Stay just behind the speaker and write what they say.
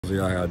So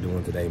y'all, how y'all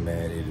doing today,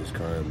 man? It is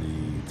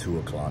currently 2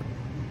 o'clock.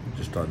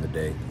 Just starting the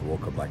day. I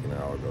woke up like an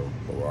hour ago,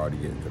 but we're already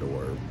getting to the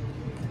word.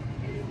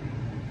 You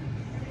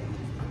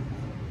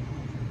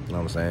know what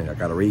I'm saying? I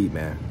gotta read,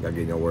 man. You gotta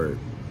get in your word.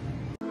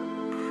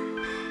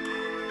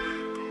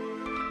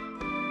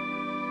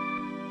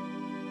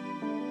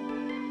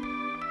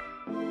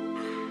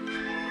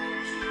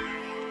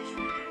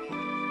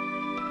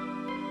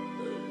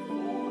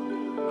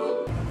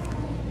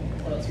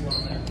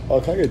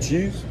 Oh, can I get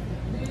cheese?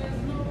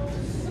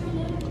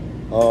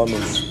 And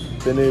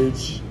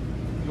spinach.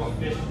 You want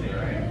fish today,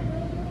 right?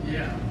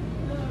 Yeah.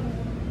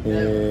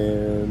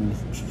 And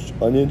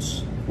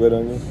onions, red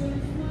onions.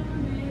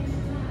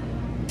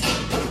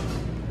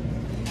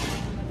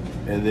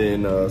 And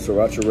then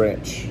sriracha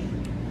ranch.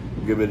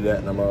 Give it that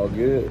and I'm all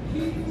good.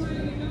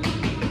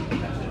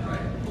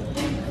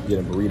 Get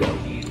a burrito.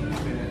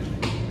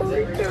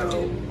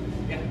 Burrito.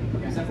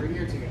 Yeah. Is that for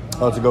here to go?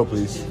 Oh, to go,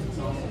 please.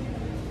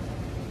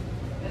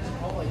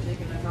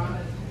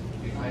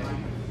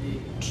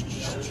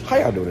 How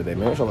y'all doing today,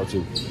 man? What's y'all up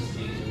to?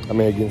 I'm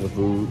here getting some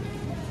food.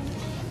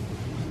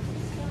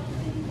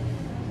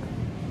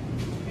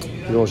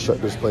 We're gonna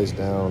shut this place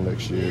down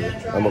next year.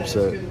 I'm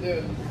upset.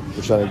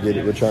 We're trying to get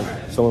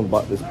it. Someone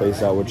bought this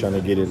place out. We're trying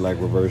to get it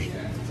like reverse.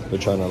 We're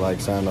trying to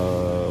like sign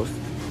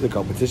the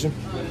competition.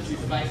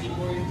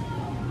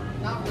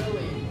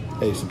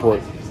 Hey,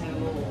 support.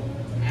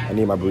 I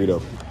need my burrito.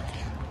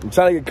 I'm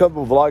trying to get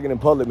comfortable vlogging in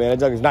public, man.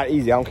 That junk is not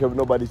easy. I don't care what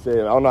nobody says.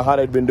 I don't know how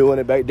they've been doing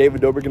it back, David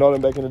Dobrik and all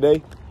them back in the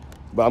day.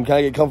 But I'm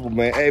trying to get comfortable,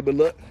 man. Hey, but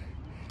look,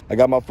 I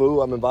got my food.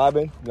 I'm vibing.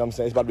 You know what I'm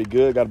saying? It's about to be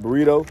good. Got a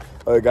burrito.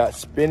 Got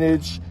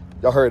spinach.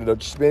 Y'all heard of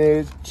the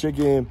spinach,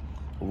 chicken,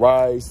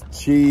 rice,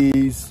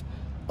 cheese,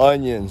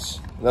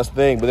 onions. And that's the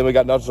thing. But then we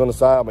got nachos on the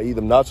side. I'm going to eat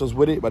them nachos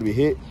with it. About to be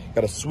hit.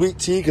 Got a sweet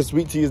tea, because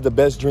sweet tea is the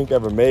best drink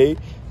ever made.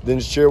 Then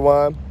the cheer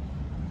wine.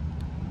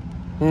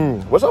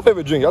 What's our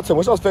favorite drink? Y'all tell me,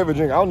 what's y'all's favorite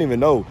drink? I don't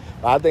even know.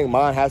 I think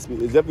mine has to be,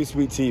 it's definitely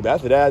sweet tea. But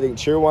after that, I think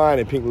cheer wine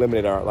and pink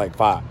lemonade are like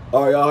 5.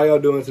 All right, y'all, how y'all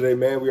doing today,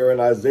 man? We are in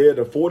Isaiah,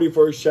 the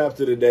 41st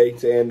chapter today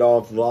to end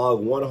off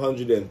vlog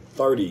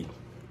 130.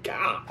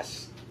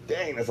 Gosh,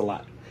 dang, that's a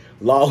lot.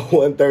 Vlog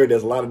 130,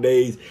 that's a lot of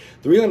days.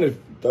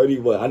 330,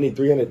 what? I need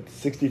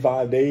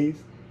 365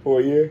 days for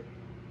a year.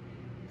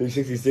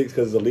 366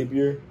 because it's a leap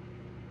year.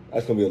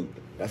 That's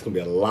gonna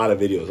be a lot of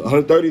videos.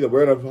 130,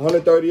 we're on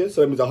 130th,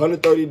 so it means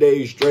 130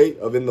 days straight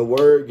of in the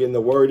word, getting the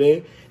word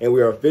in. And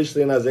we are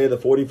officially in Isaiah, the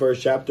 41st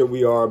chapter.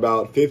 We are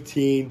about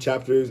 15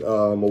 chapters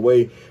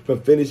away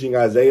from finishing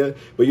Isaiah.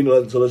 But, you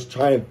know, so let's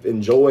try and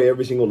enjoy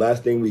every single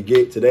last thing we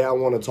get. Today, I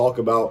want to talk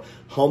about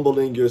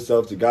humbling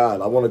yourself to God.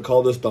 I want to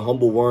call this the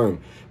humble worm.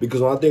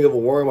 Because when I think of a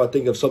worm, I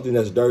think of something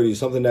that's dirty,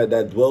 something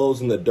that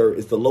dwells in the dirt.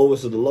 It's the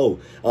lowest of the low.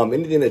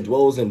 Anything that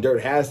dwells in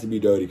dirt has to be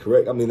dirty,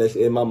 correct? I mean, that's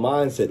in my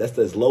mindset. That's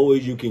as low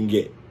as you can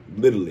get,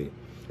 literally.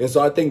 And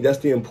so I think that's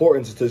the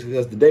importance,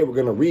 because today we're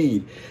going to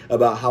read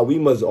about how we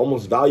must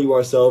almost value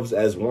ourselves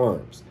as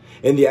worms.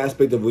 In the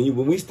aspect of when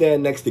we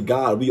stand next to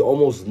God, we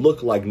almost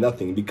look like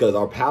nothing, because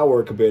our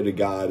power compared to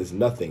God is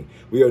nothing.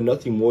 We are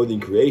nothing more than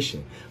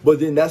creation. But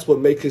then that's what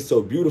makes it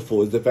so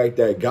beautiful, is the fact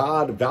that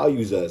God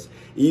values us,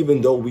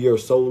 even though we are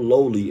so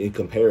lowly in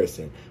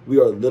comparison. We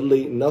are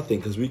literally nothing,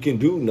 because we can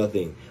do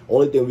nothing.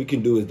 Only thing we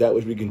can do is that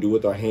which we can do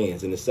with our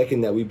hands. And the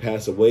second that we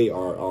pass away,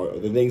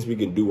 the things we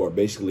can do are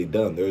basically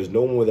done. There is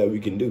no more that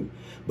we can do.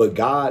 But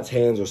God's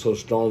hands are so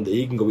strong that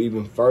he can go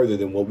even further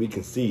than what we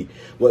can see.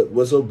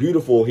 What's so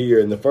beautiful here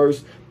in the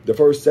first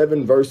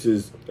 7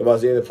 verses of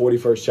Isaiah, the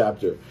 41st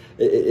chapter,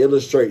 it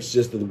illustrates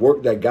just the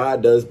work that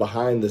God does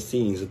behind the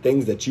scenes, the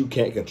things that you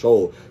can't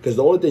control. Because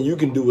the only thing you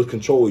can do is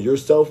control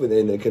yourself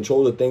and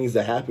control the things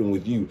that happen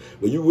with you.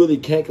 But you really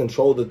can't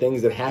control the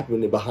things that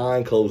happen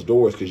behind closed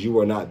doors, because you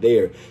are not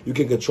there. You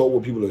can control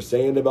what people are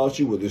saying about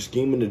you, what they're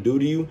scheming to do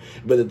to you.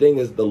 But the thing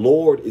is, the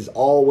Lord is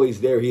always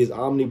there. He is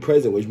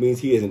omnipresent, which means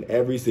he is in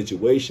every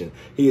situation.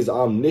 He is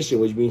omniscient,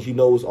 which means he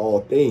knows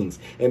all things.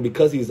 And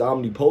because he is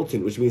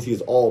omnipotent, which means he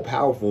is all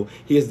powerful,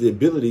 he has the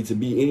ability to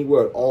be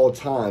anywhere at all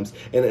times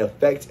and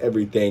affect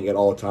everything at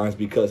all times,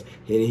 because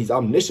he's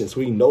omniscient,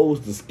 so he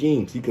knows the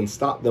schemes. He can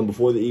stop them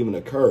before they even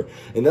occur.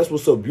 And that's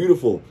what's so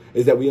beautiful,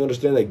 is that we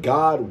understand that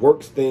God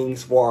works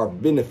things for our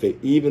benefit,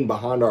 even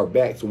behind our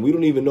backs. When we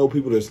don't even know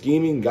people are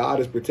scheming, God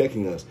is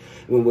protecting us.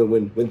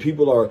 When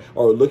people are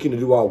looking to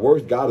do our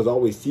worst, God is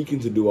always seeking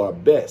to do our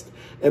best.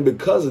 And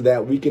because of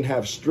that, we can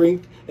have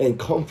strength and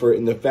comfort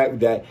in the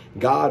fact that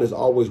God is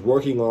always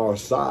working on our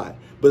side.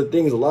 But the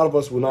thing is, a lot of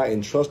us will not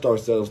entrust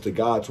ourselves to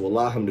God to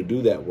allow him to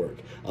do that work.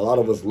 A lot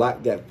of us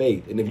lack that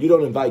faith. And if you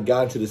don't invite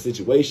God into the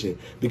situation,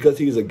 because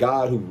he is a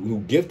God who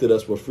gifted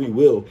us with free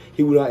will,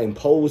 he will not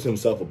impose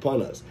himself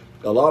upon us.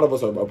 A lot of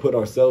us are putting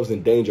ourselves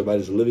in danger by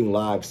just living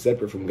lives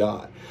separate from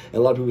God. And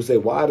a lot of people say,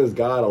 why does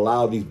God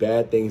allow these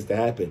bad things to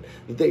happen?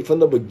 From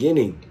the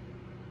beginning,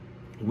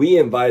 we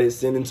invited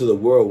sin into the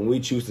world when we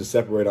choose to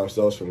separate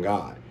ourselves from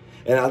God.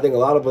 And I think a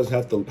lot of us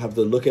have to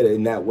look at it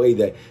in that way,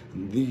 that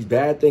these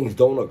bad things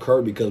don't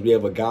occur because we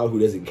have a God who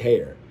doesn't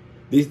care.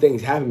 These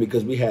things happen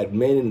because we had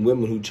men and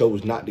women who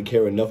chose not to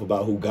care enough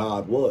about who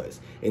God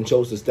was and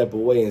chose to step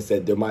away and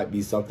said there might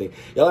be something.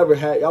 Y'all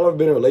ever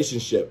been in a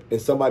relationship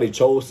and somebody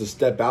chose to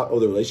step out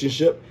of the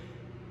relationship?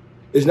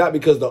 It's not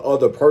because the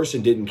other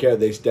person didn't care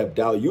they stepped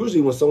out.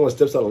 Usually when someone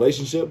steps out of a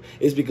relationship,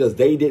 it's because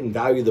they didn't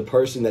value the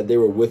person that they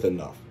were with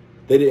enough.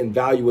 They didn't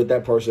value what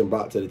that person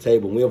brought to the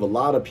table. And we have a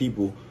lot of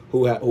people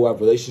who have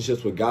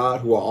relationships with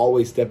God who are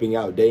always stepping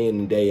out day in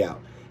and day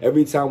out.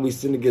 Every time we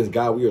sin against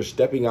God, we are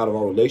stepping out of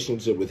our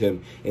relationship with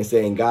him and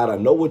saying, God, I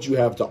know what you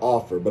have to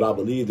offer, but I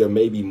believe there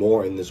may be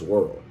more in this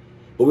world.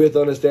 But we have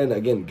to understand that,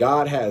 again,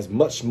 God has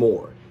much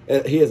more.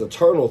 And he has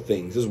eternal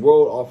things. This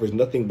world offers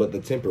nothing but the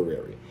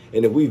temporary.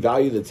 And if we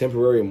value the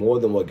temporary more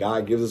than what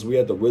God gives us, we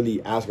have to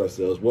really ask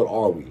ourselves, what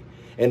are we?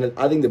 And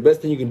I think the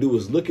best thing you can do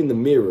is look in the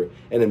mirror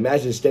and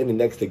imagine standing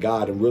next to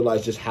God and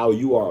realize just how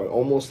you are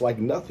almost like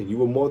nothing. You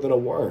were more than a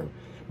worm.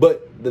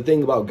 But the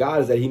thing about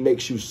God is that he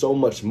makes you so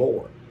much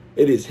more.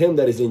 It is him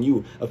that is in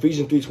you.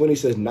 Ephesians 3:20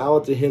 says, now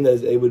unto him that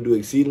is able to do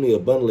exceedingly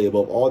abundantly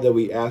above all that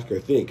we ask or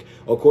think,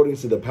 according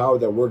to the power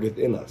that worketh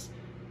in us.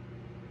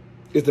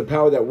 It's the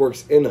power that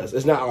works in us.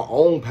 It's not our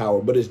own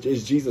power, but it's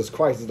Jesus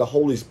Christ. It's the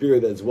Holy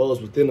Spirit that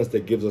dwells within us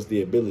that gives us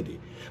the ability.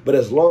 But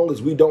as long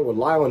as we don't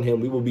rely on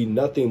him, we will be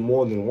nothing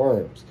more than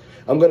worms.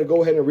 I'm going to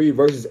go ahead and read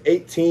verses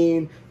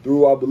 18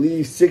 through, I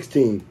believe,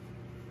 16.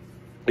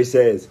 It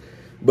says,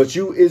 but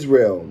you,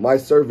 Israel, my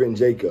servant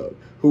Jacob,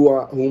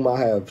 whom I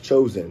have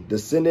chosen,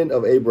 descendant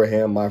of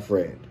Abraham, my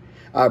friend.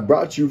 I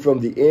brought you from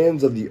the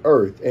ends of the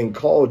earth and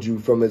called you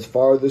from its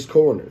farthest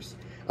corners.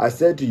 I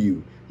said to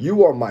you,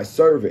 you are my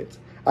servant.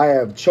 I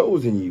have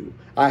chosen you.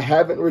 I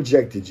haven't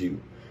rejected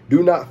you.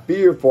 Do not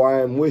fear, for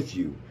I am with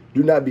you.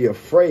 Do not be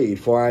afraid,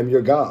 for I am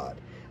your God.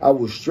 I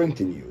will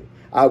strengthen you.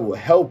 I will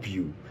help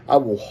you. I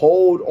will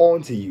hold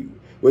on to you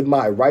with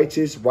my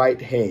righteous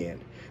right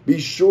hand. Be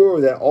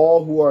sure that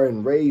all who are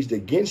enraged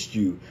against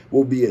you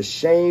will be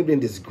ashamed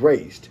and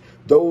disgraced.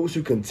 Those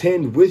who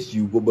contend with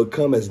you will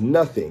become as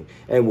nothing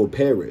and will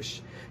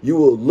perish. You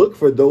will look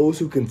for those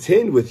who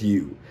contend with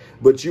you,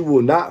 but you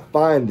will not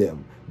find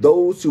them.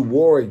 Those who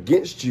war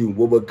against you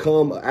will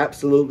become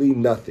absolutely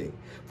nothing.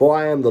 For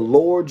I am the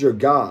Lord your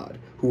God,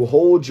 who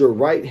holds your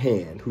right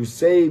hand, who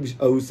says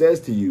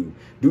to you,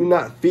 do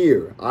not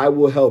fear, I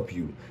will help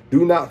you.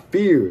 Do not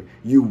fear,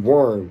 you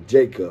worm,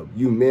 Jacob,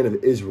 you men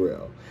of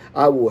Israel.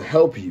 I will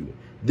help you.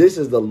 This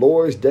is the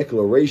Lord's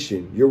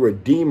declaration. Your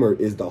Redeemer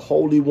is the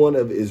Holy One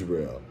of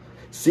Israel.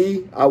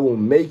 See, I will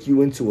make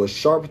you into a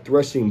sharp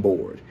threshing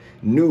board,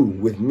 new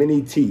with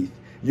many teeth.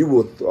 You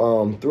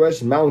will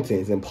thresh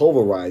mountains and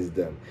pulverize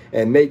them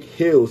and make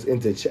hills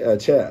into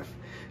chaff.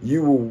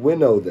 You will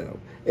winnow them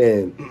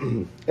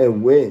and a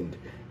wind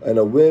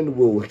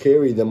will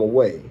carry them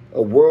away.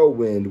 A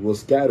whirlwind will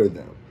scatter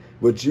them.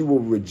 But you will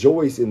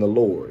rejoice in the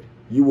Lord.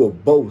 You will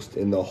boast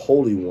in the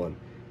Holy One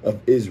of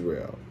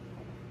Israel.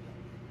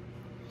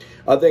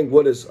 I think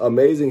what is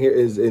amazing here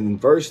is in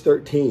verse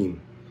 13,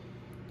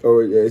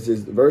 or it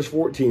says verse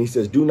 14, he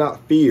says, do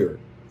not fear,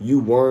 you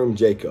worm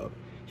Jacob.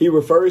 He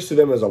refers to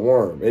them as a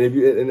worm.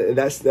 And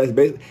that's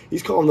basically,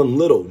 he's calling them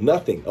little,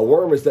 nothing. A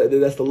worm is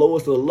that's the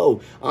lowest of the low.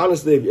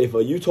 Honestly, if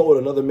you told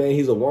another man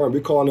he's a worm,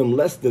 you're calling him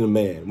less than a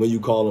man when you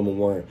call him a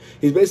worm.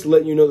 He's basically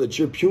letting you know that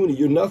you're puny,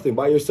 you're nothing.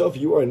 By yourself,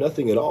 you are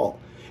nothing at all.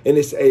 And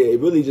it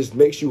really just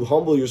makes you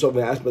humble yourself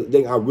in the aspect,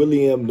 dang, I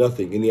really am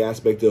nothing, in the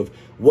aspect of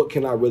what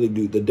can I really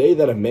do? The day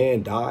that a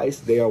man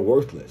dies, they are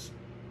worthless.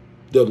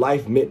 Their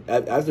life meant,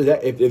 after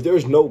that, if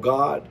there's no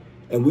God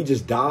and we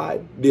just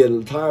died, the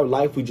entire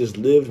life we just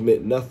lived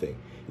meant nothing.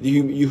 The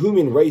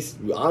human race,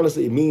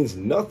 honestly, it means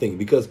nothing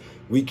because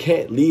we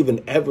can't leave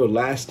an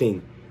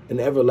everlasting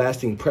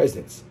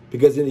presence.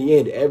 Because in the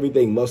end,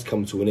 everything must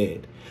come to an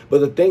end. But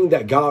the thing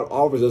that God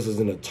offers us is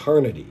an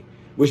eternity,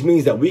 which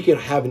means that we can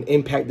have an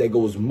impact that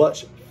goes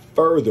much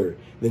further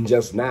than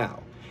just now.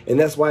 And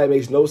that's why it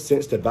makes no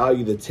sense to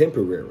value the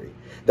temporary.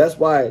 That's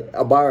why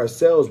by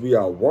ourselves we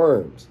are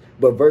worms.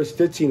 But verse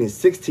 15 and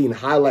 16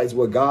 highlights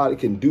what God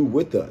can do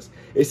with us.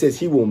 It says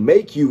he will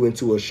make you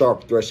into a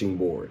sharp threshing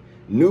board,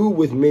 new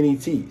with many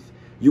teeth.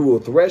 You will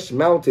thresh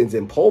mountains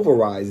and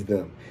pulverize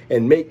them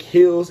and make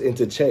hills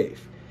into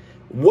chaff.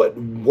 What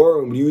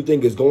worm do you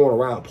think is going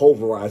around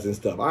pulverizing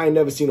stuff? I ain't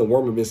never seen a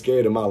worm and been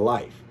scared in my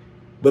life.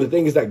 But the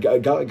thing is that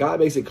God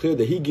makes it clear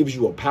that he gives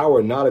you a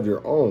power not of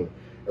your own.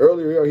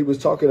 Earlier, he was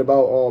talking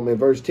about in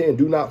verse 10,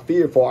 do not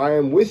fear, for I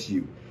am with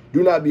you.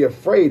 Do not be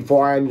afraid,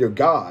 for I am your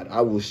God.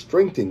 I will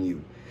strengthen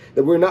you.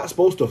 That we're not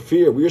supposed to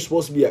fear. We are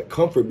supposed to be at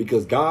comfort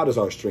because God is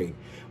our strength.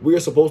 We are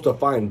supposed to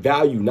find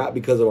value not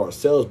because of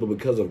ourselves, but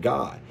because of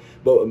God.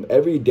 But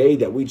every day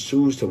that we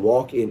choose to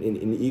walk in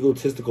an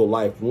egotistical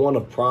life, one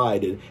of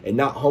pride, and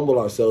not humble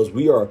ourselves,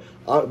 we are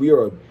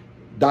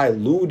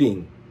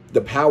diluting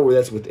the power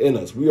that's within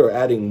us. We are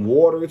adding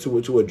water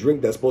to a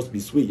drink that's supposed to be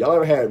sweet. Y'all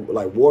ever had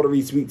like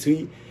watery sweet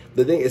tea?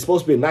 The thing, it's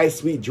supposed to be a nice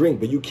sweet drink,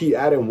 but you keep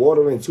adding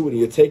water into it and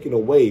you're taking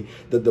away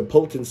the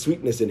potent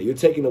sweetness in it. You're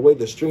taking away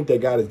the strength that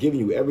God has given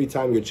you every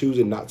time you're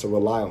choosing not to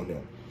rely on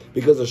him.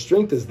 Because the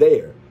strength is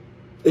there.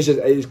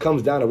 It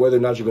comes down to whether or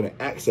not you're going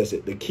to access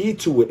it. The key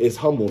to it is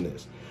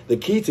humbleness. The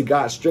key to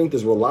God's strength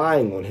is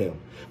relying on him.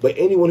 But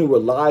anyone who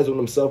relies on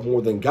himself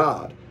more than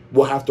God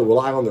will have to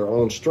rely on their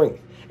own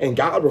strength. And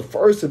God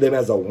refers to them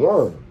as a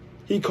worm.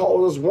 He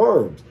calls us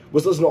worms.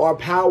 Which listen, our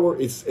power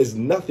is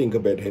nothing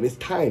compared to him. It's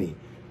tiny.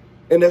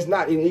 And that's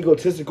not an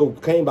egotistical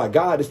claim by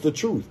God. It's the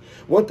truth.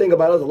 One thing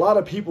about us, a lot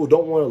of people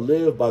don't want to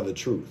live by the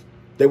truth.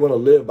 They want to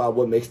live by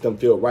what makes them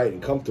feel right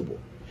and comfortable.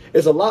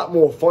 It's a lot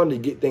more fun to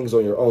get things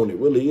on your own. It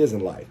really is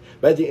in life.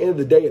 But at the end of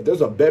the day, if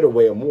there's a better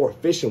way, a more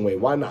efficient way,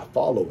 why not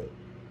follow it?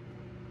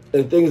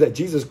 And things that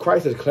Jesus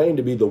Christ has claimed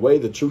to be the way,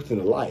 the truth, and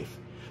the life.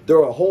 There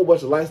are a whole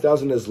bunch of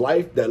lifestyles in this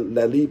life that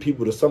lead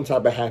people to some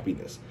type of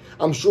happiness.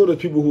 I'm sure there's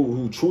people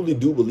who truly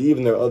do believe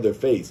in their other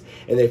faiths,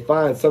 and they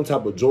find some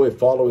type of joy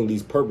following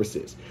these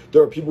purposes.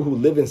 There are people who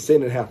live in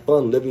sin and have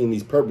fun living in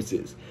these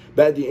purposes.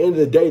 But at the end of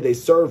the day, they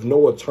serve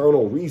no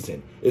eternal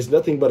reason. It's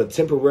nothing but a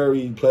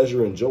temporary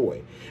pleasure and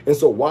joy. And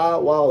so while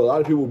a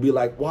lot of people will be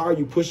like, why are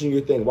you pushing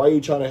your thing? Why are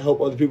you trying to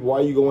help other people? Why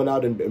are you going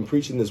out and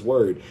preaching this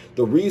word?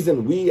 The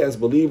reason we as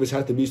believers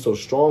have to be so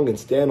strong and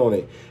stand on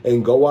it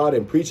and go out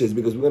and preach is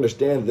because we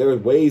understand there are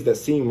ways that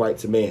seem right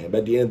to man. But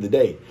at the end of the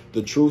day,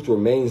 the truth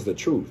remains the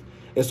truth.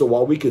 And so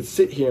while we could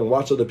sit here and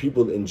watch other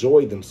people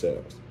enjoy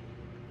themselves,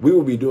 we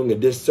would be doing a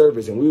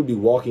disservice, and we would be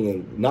walking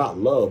in not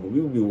love, but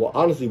we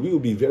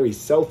would be very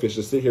selfish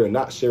to sit here and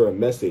not share a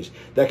message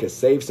that could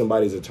save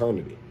somebody's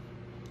eternity.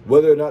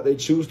 Whether or not they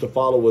choose to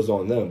follow is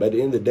on them. But at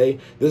the end of the day,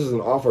 this is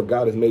an offer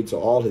God has made to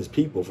all his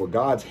people, for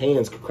God's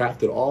hands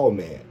crafted all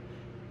man.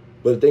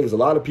 But the thing is, a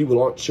lot of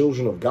people aren't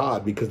children of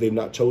God because they've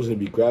not chosen to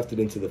be grafted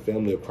into the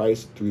family of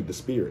Christ through the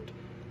Spirit.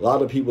 A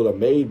lot of people are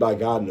made by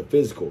God in the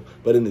physical,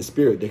 but in the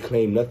spirit, they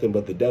claim nothing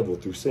but the devil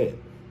through sin.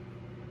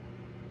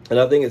 And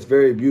I think it's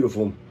very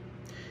beautiful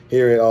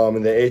here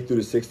in the 8th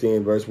through the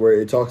 16th verse, where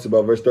it talks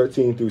about verse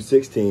 13 through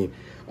 16,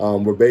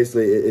 where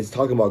basically it's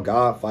talking about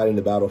God fighting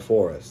the battle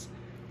for us.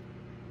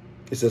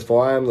 It says,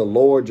 "For I am the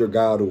Lord your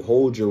God who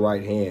holds your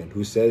right hand,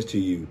 who says to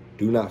you,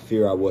 do not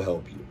fear, I will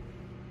help you."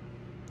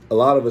 A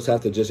lot of us have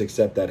to just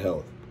accept that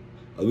help.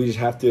 We just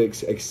have to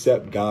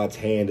accept God's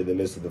hand in the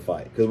midst of the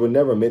fight, because we're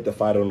never meant to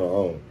fight on our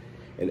own.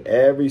 And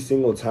every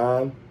single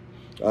time,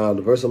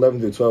 the verse 11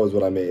 through 12 is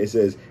what I meant. It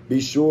says, be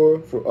sure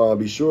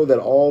that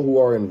all who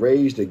are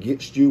enraged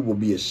against you will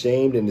be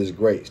ashamed and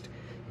disgraced.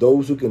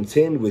 Those who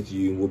contend with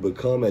you will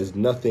become as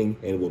nothing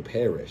and will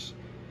perish.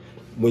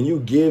 When you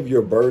give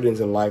your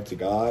burdens in life to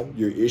God,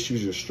 your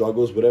issues, your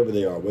struggles, whatever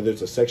they are, whether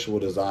it's a sexual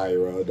desire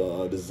or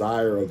the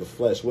desire of the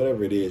flesh,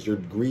 whatever it is, your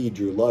greed,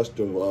 your lust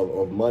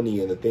of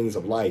money and the things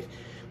of life,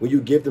 when you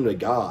give them to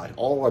God,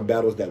 all our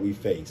battles that we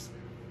face,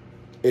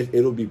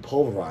 it'll be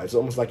pulverized. It's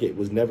almost like it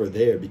was never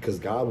there, because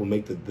God will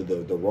make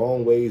the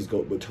wrong ways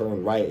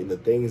turn right, and the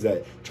things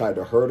that try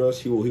to hurt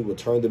us, he will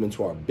turn them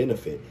into our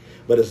benefit.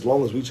 But as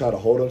long as we try to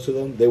hold on to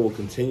them, they will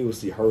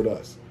continuously hurt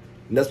us.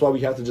 And that's why we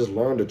have to just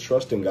learn to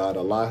trust in God,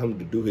 allow him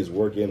to do his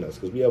work in us,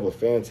 because we have a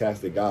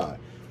fantastic God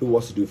who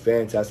wants to do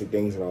fantastic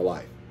things in our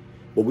life.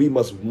 But we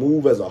must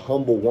move as a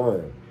humble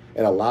worm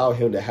and allow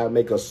him to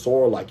make us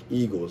soar like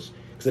eagles.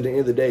 Because at the end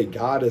of the day,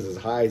 God is as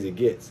high as it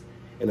gets.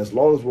 And as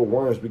long as we're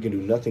worms, we can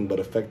do nothing but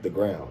affect the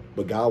ground.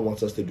 But God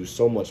wants us to do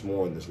so much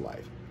more in this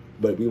life.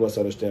 But we must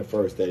understand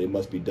first that it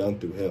must be done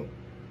through him.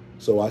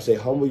 So I say,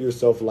 humble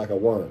yourself like a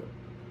worm.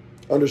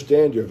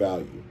 Understand your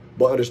value,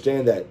 but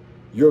understand that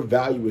your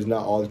value is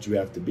not all that you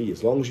have to be.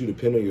 As long as you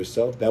depend on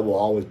yourself, that will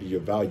always be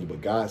your value.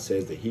 But God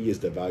says that he is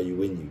the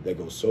value in you that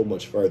goes so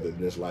much further than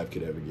this life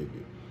could ever give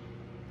you.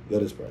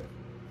 Let us pray.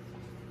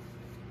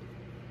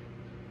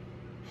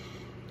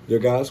 Dear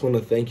God, I just want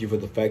to thank you for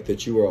the fact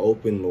that you are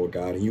open, Lord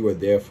God, and you are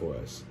there for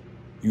us.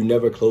 You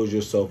never close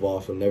yourself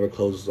off and never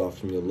close us off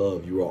from your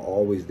love. You are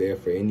always there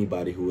for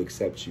anybody who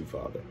accepts you,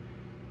 Father.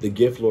 The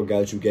gift, Lord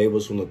God, that you gave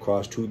us from the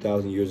cross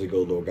 2,000 years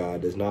ago, Lord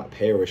God, does not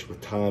perish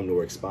with time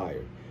nor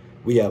expire.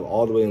 We have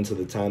all the way until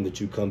the time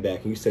that you come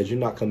back. And you said you're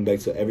not coming back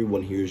till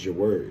everyone hears your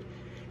word.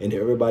 And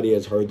if everybody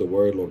has heard the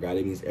word, Lord God,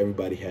 it means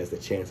everybody has the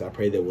chance. I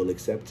pray that we'll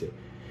accept it.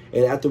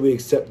 And after we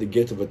accept the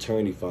gift of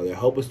eternity, Father,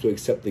 help us to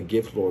accept the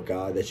gift, Lord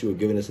God, that you have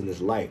given us in this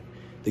life.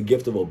 The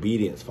gift of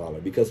obedience, Father,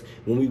 because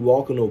when we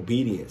walk in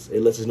obedience,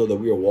 it lets us know that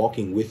we are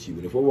walking with you.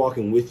 And if we're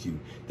walking with you,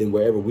 then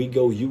wherever we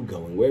go, you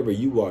go. And wherever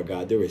you are,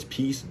 God, there is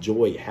peace,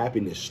 joy,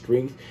 happiness,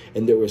 strength,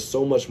 and there is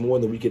so much more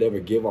than we could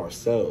ever give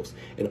ourselves.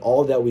 And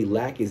all that we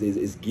lack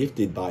is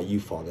gifted by you,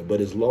 Father.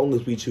 But as long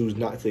as we choose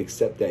not to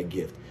accept that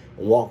gift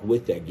and walk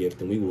with that gift,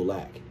 then we will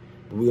lack.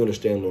 But we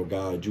understand, Lord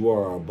God, you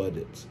are our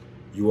abundance.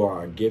 You are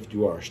our gift.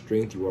 You are our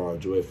strength. You are our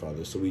joy,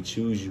 Father. So we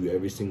choose you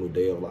every single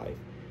day of life.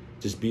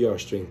 Just be our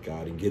strength,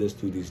 God, and get us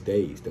through these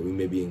days that we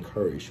may be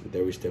encouraged with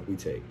every step we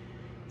take.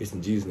 It's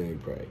in Jesus' name we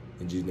pray.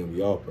 In Jesus' name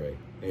we all pray.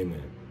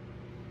 Amen.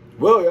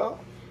 Well, y'all,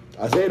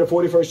 Isaiah the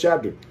 41st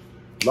chapter,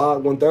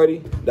 log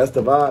 130. That's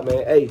the vibe,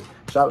 man. Hey,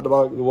 shout out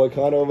to the boy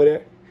Connor over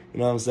there. You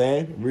know what I'm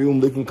saying? Room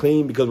looking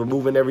clean because we're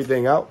moving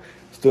everything out.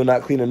 Still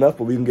not clean enough,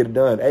 but we can get it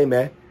done. Hey,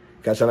 man,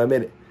 catch y'all in a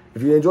minute.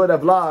 If you enjoyed that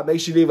vlog, make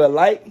sure you leave a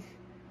like,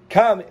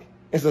 comment,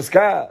 and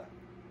subscribe.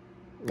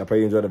 I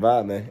pray you enjoy the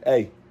vibe, man.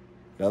 Hey.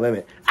 No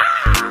limit.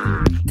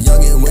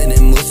 Youngin' when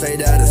they move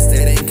straight out of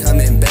state, ain't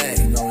coming back.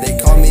 They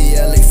call me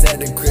Alex at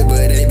the crib,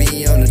 but they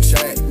be on the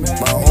track.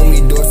 My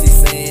homie Dorsey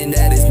saying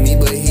that it's me,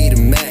 but he the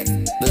Mac.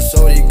 The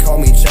shorty call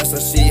me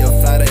Chester, she a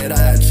fly that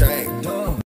I attract.